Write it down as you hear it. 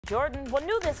Jordan. Well,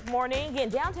 new this morning in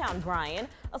downtown Bryan,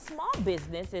 a small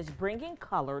business is bringing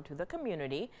color to the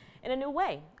community in a new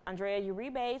way. Andrea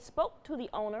Uribe spoke to the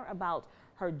owner about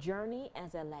her journey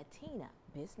as a Latina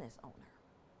business owner.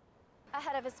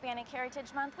 Ahead of Hispanic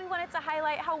Heritage Month, we wanted to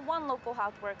highlight how one local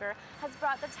health worker has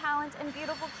brought the talent and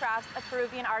beautiful crafts of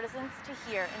Peruvian artisans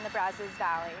to here in the Brazos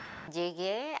Valley.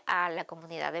 Llegué a la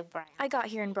comunidad de Bryan. I got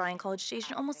here in Bryan College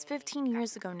Station almost 15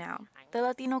 years ago now. The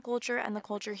Latino culture and the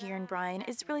culture here in Bryan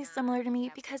is really similar to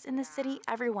me because in the city,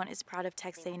 everyone is proud of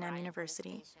Texas A&M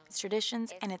University, its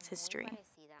traditions and its history.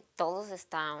 Todos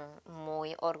están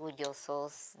muy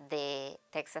orgullosos de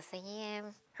Texas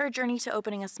A&M. Her journey to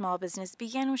opening a small business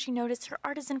began when she noticed her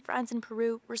artisan friends in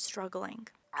Peru were struggling.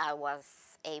 I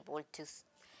was able to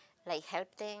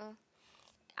help them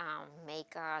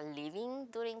make a living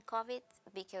during COVID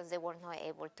because they were not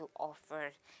able to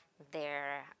offer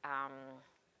their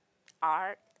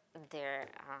art, their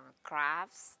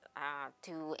crafts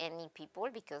to any people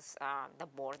because the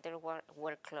borders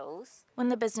were closed. When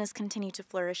the business continued to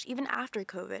flourish, even after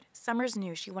COVID, Summers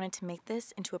knew she wanted to make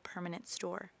this into a permanent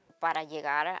store. Para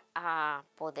llegar a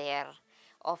poder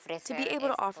ofrecer to be able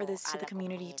to offer this to the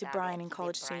community, to Bryan and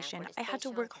College Station, I had to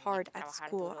work hard at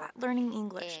school, at learning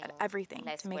English, at everything,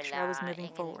 to make sure I was moving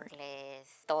forward.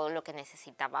 Todo lo que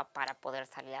necesitaba para poder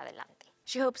salir adelante.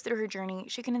 She hopes through her journey,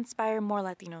 she can inspire more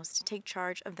Latinos to take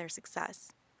charge of their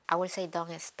success. I would say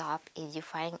don't stop if you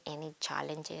find any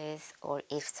challenges or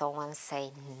if someone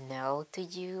say no to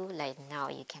you, like no,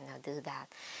 you cannot do that.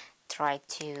 Try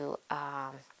to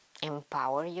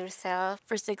empower yourself.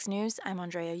 For 6 News, I'm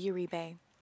Andrea Uribe.